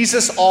what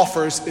Jesus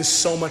offers is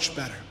so much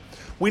better.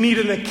 We need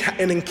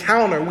an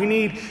encounter. We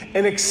need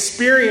an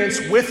experience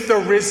with the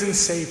risen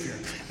Savior.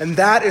 And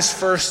that is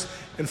first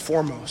and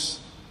foremost.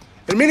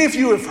 And many of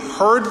you have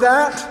heard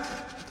that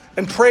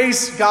and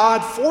praise God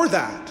for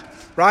that,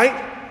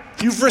 right?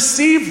 You've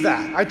received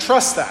that. I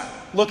trust that.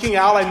 Looking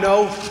out, I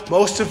know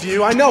most of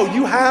you, I know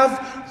you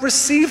have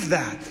received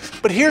that.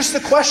 But here's the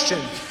question.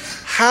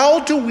 How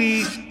do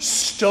we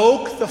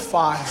stoke the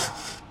fire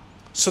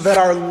so that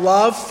our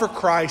love for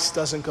Christ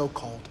doesn't go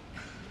cold?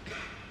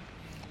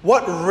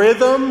 What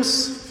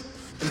rhythms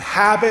and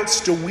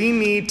habits do we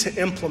need to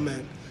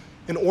implement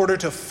in order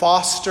to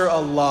foster a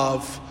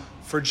love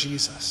for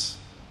Jesus?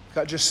 I've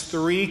got just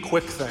 3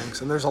 quick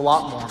things, and there's a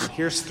lot more, but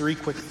here's 3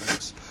 quick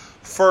things.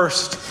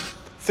 First,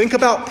 think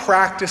about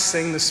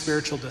practicing the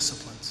spiritual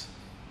disciplines.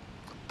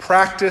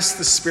 Practice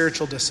the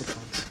spiritual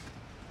disciplines.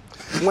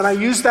 When I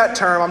use that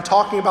term, I'm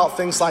talking about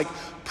things like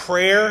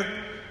prayer,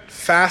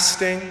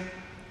 fasting,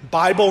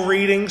 Bible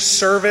reading,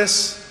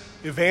 service,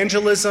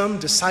 evangelism,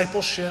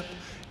 discipleship,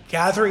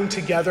 gathering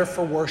together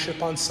for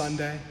worship on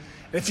Sunday.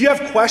 And if you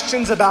have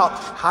questions about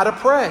how to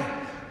pray,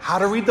 how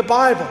to read the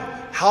Bible,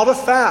 how to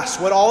fast,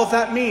 what all of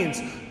that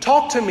means,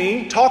 talk to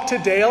me, talk to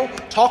Dale,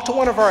 talk to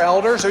one of our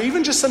elders, or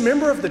even just a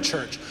member of the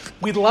church.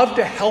 We'd love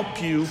to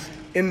help you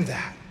in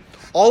that.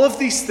 All of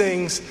these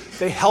things,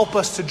 they help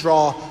us to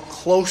draw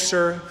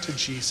closer to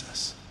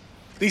Jesus.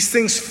 These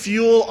things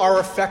fuel our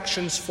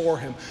affections for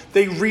him.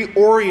 They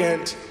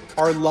reorient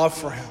our love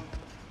for him.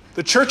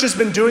 The church has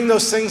been doing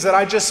those things that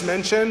I just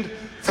mentioned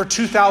for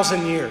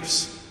 2,000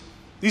 years.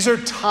 These are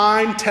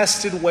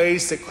time-tested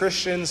ways that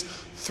Christians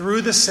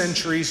through the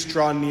centuries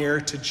draw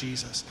near to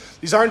Jesus.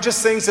 These aren't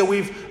just things that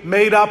we've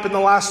made up in the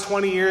last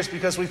 20 years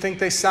because we think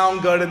they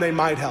sound good and they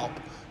might help.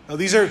 No,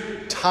 these are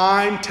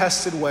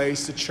time-tested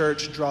ways the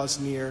church draws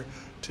near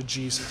to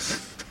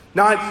Jesus.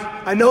 Now,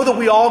 I know that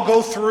we all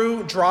go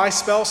through dry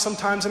spells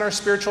sometimes in our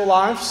spiritual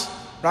lives,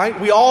 right?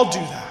 We all do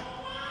that.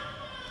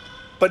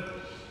 But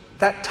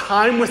that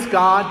time with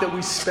God that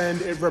we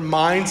spend, it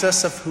reminds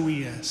us of who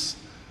he is.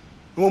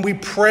 And when we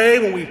pray,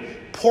 when we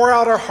pour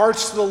out our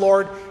hearts to the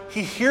Lord,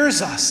 he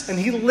hears us and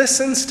he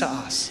listens to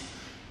us.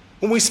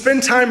 When we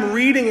spend time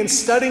reading and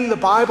studying the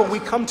Bible, we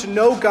come to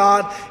know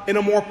God in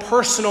a more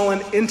personal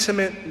and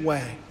intimate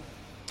way.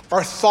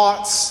 Our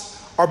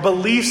thoughts, our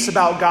beliefs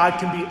about God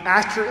can be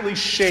accurately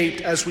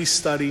shaped as we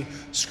study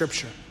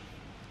Scripture.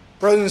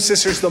 Brothers and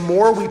sisters, the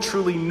more we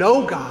truly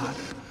know God,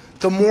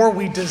 the more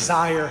we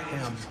desire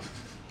him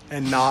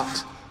and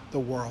not the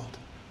world.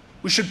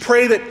 We should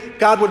pray that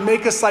God would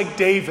make us like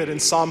David in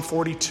Psalm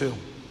 42.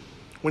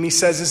 When he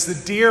says, as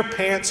the deer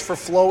pants for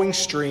flowing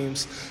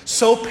streams,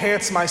 so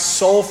pants my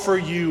soul for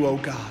you, O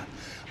God.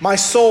 My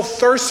soul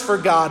thirsts for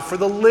God, for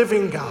the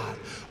living God.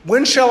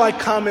 When shall I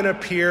come and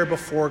appear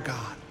before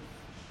God?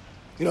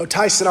 You know,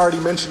 Tyson already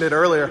mentioned it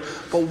earlier,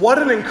 but what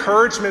an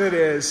encouragement it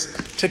is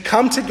to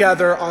come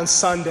together on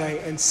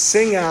Sunday and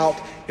sing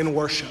out in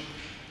worship.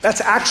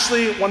 That's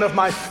actually one of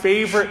my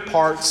favorite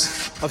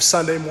parts of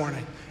Sunday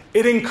morning.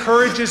 It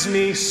encourages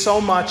me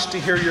so much to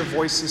hear your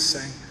voices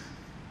sing.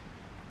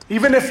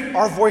 Even if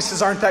our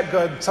voices aren't that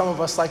good, some of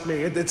us like me,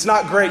 it's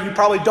not great. You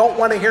probably don't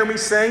want to hear me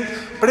sing,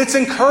 but it's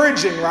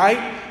encouraging,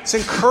 right? It's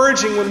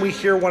encouraging when we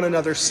hear one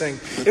another sing.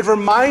 It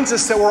reminds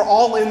us that we're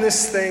all in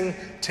this thing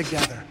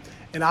together.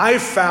 And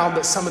I've found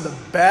that some of the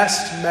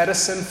best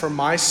medicine for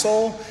my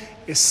soul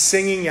is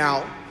singing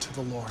out to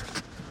the Lord,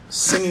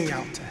 singing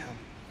out to him.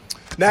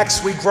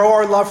 Next, we grow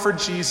our love for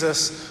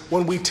Jesus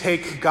when we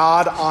take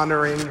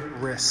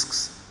God-honoring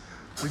risks.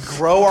 We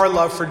grow our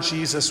love for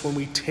Jesus when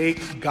we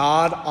take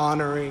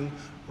God-honoring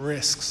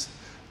risks.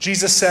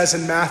 Jesus says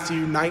in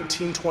Matthew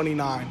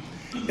 19:29,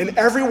 and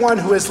everyone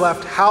who has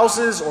left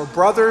houses or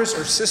brothers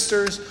or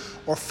sisters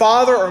or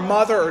father or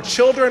mother or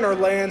children or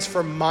lands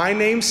for my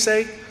name's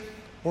sake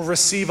will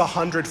receive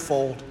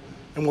 100-fold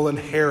and will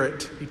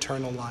inherit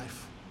eternal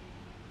life.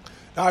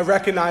 Now, I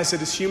recognize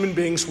that as human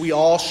beings, we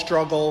all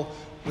struggle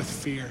with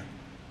fear.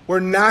 We're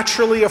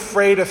naturally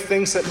afraid of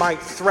things that might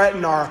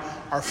threaten our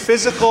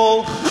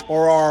physical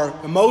or our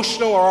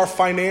emotional or our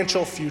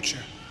financial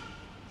future.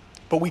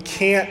 But we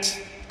can't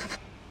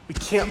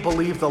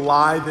believe the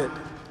lie that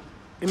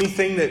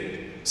anything that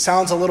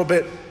sounds a little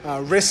bit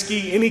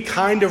risky, any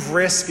kind of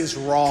risk is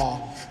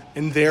wrong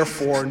and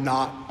therefore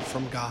not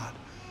from God.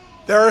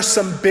 There are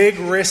some big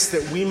risks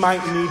that we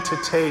might need to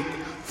take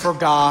for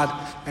God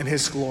and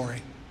his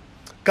glory.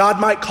 God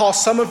might call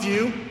some of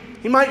you,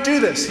 he might do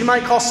this. He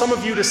might call some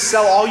of you to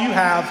sell all you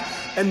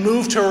have and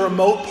move to a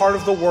remote part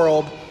of the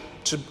world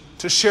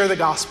to share the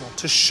gospel,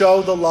 to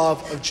show the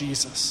love of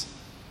Jesus.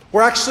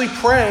 We're actually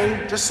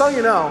praying, just so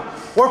you know,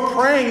 we're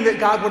praying that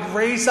God would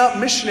raise up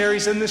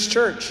missionaries in this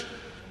church,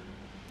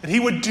 that he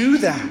would do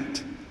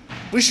that.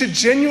 We should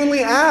genuinely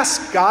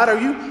ask, God,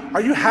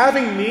 are you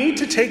having me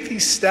to take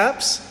these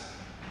steps?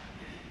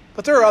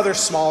 But there are other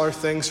smaller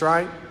things,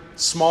 right?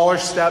 Smaller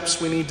steps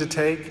we need to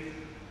take.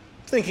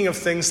 thinking of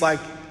things like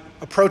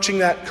approaching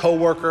that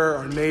coworker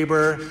or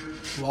neighbor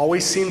who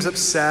always seems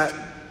upset,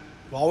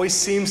 who always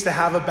seems to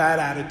have a bad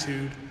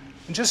attitude,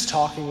 and just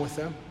talking with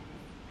them.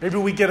 Maybe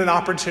we get an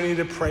opportunity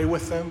to pray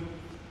with them.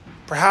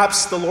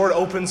 Perhaps the Lord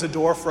opens a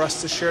door for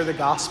us to share the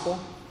gospel.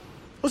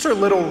 Those are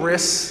little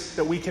risks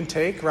that we can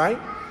take, right?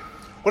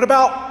 What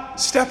about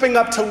stepping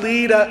up to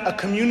lead a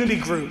community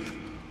group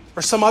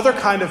or some other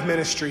kind of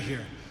ministry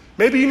here?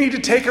 Maybe you need to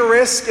take a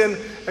risk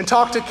and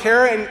talk to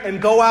Kara and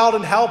go out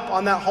and help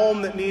on that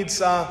home that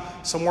needs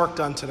some work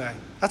done today.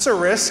 That's a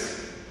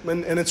risk,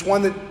 and it's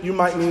one that you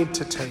might need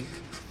to take.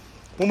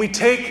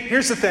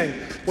 Here's the thing,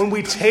 when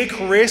we take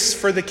risks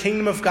for the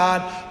kingdom of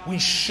God, we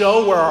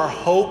show where our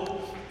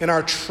hope and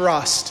our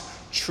trust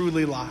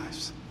truly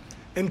lies.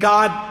 And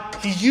God,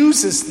 He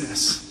uses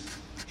this.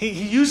 He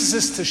uses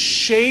this to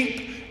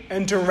shape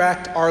and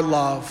direct our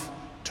love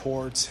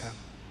towards Him.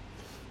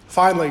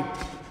 Finally,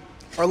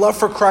 our love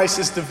for Christ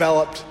is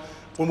developed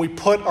when we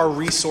put our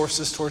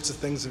resources towards the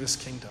things of His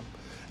kingdom.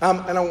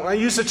 And when I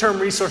use the term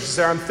resources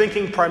there, I'm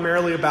thinking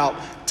primarily about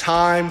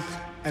time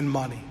and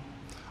money.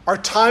 Our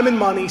time and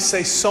money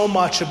say so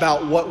much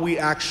about what we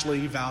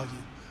actually value.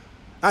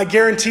 I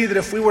guarantee that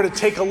if we were to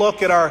take a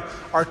look at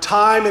our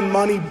time and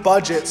money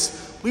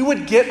budgets, we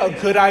would get a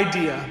good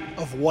idea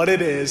of what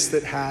it is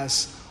that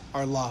has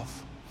our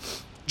love.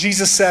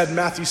 Jesus said in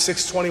Matthew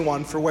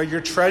 6:21, "For where your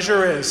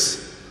treasure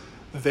is,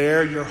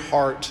 there your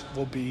heart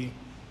will be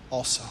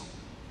also."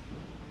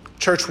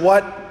 Church,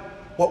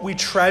 what we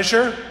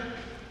treasure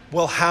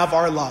will have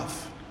our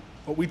love.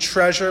 What we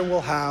treasure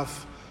will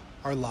have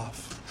our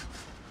love.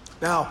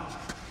 Now,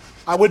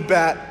 I would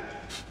bet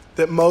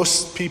that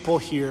most people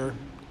here,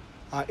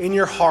 in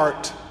your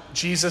heart,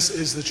 Jesus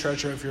is the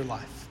treasure of your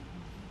life.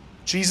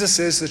 Jesus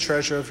is the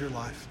treasure of your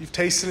life. You've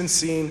tasted and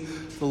seen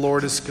the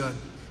Lord is good.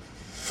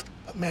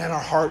 But man, our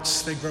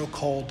hearts, they grow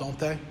cold, don't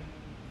they?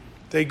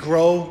 They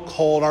grow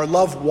cold. Our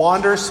love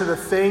wanders to the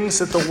things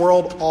that the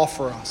world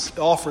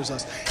offers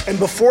us. And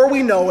before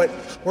we know it,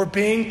 we're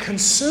being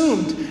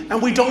consumed,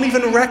 and we don't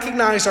even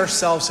recognize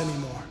ourselves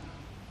anymore.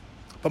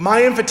 But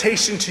my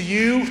invitation to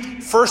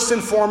you, first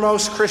and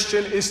foremost,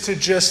 Christian, is to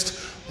just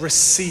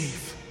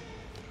receive.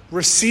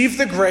 Receive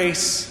the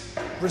grace,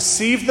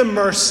 receive the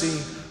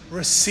mercy,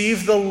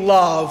 receive the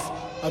love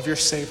of your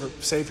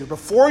Savior.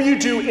 Before you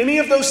do any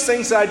of those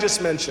things that I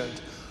just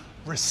mentioned,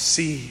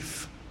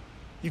 receive.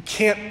 You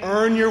can't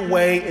earn your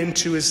way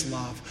into His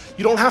love.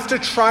 You don't have to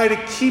try to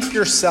keep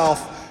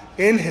yourself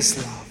in His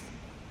love.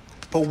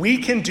 But we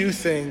can do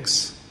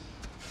things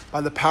by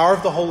the power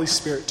of the Holy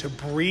Spirit to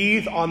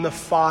breathe on the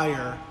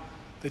fire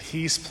that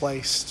He's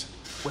placed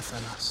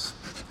within us.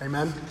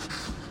 Amen?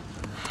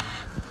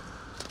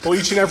 Well,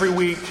 each and every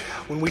week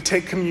when we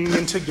take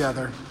communion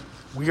together,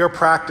 we are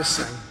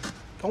practicing.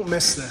 Don't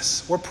miss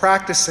this. We're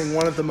practicing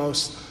one of the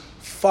most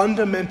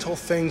fundamental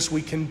things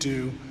we can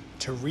do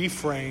to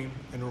reframe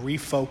and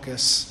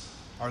refocus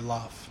our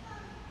love.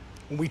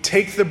 When we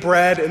take the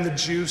bread and the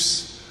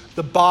juice,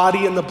 the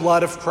body and the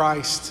blood of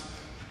Christ,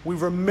 we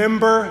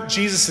remember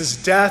Jesus'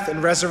 death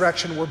and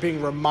resurrection. We're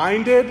being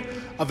reminded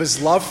of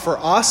His love for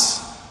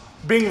us,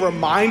 being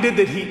reminded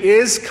that He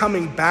is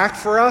coming back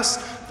for us,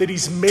 that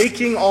He's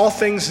making all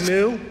things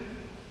new. And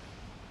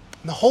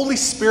the Holy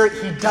Spirit,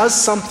 He does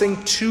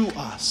something to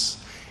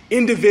us,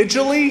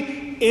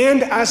 individually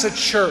and as a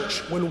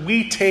church, when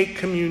we take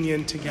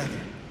communion together.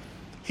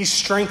 He's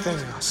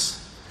strengthening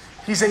us.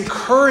 He's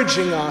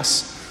encouraging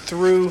us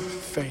through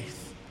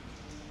faith.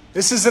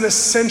 This is an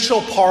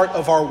essential part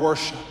of our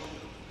worship.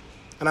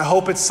 And I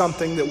hope it's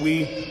something that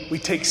we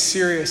take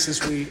serious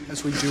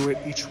as we do it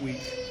each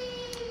week.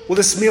 Well,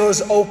 this meal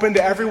is open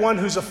to everyone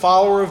who's a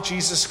follower of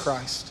Jesus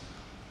Christ.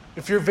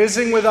 If you're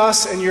visiting with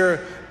us and you're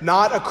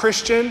not a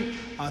Christian,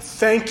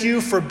 thank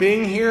you for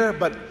being here.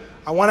 But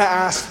I want to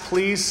ask,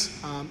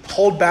 please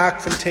hold back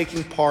from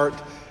taking part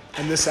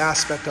in this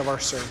aspect of our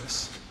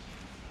service.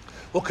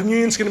 Well,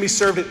 communion is going to be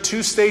served at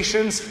 2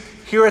 stations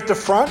here at the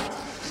front.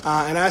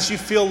 And as you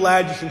feel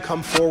led, you can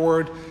come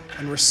forward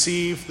and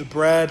receive the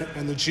bread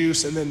and the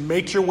juice, and then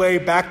make your way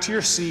back to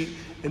your seat,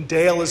 and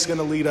Dale is going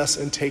to lead us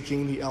in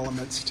taking the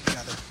elements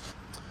together.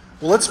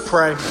 Well, let's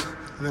pray,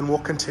 and then we'll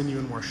continue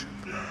in worship.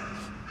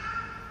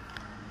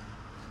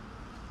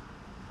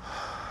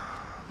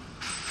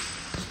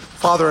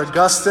 Father,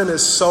 Augustine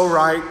is so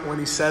right when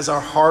he says our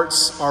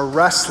hearts are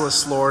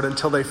restless, Lord,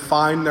 until they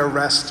find their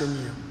rest in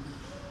you.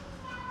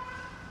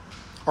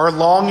 Our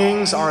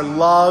longings, our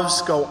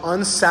loves go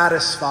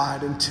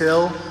unsatisfied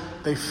until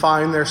they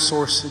find their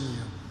source in you.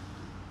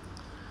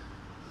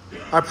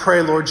 I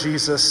pray, Lord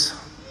Jesus,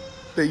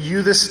 that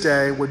you this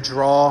day would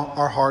draw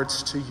our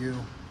hearts to you.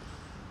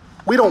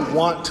 We don't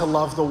want to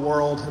love the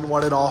world and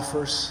what it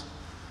offers.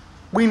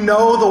 We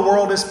know the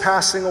world is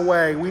passing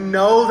away. We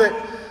know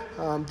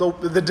that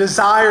the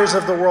desires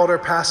of the world are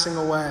passing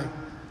away.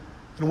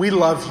 And we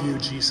love you,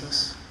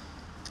 Jesus.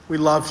 We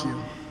love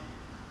you.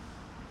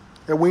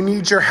 And we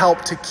need your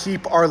help to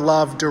keep our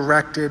love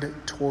directed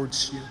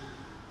towards you.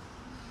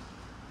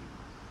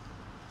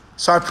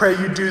 So I pray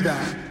you do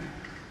that.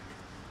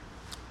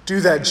 Do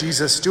that,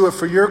 Jesus. Do it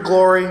for your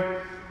glory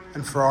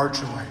and for our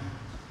joy.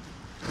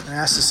 And I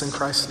ask this in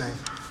Christ's name.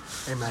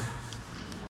 Amen.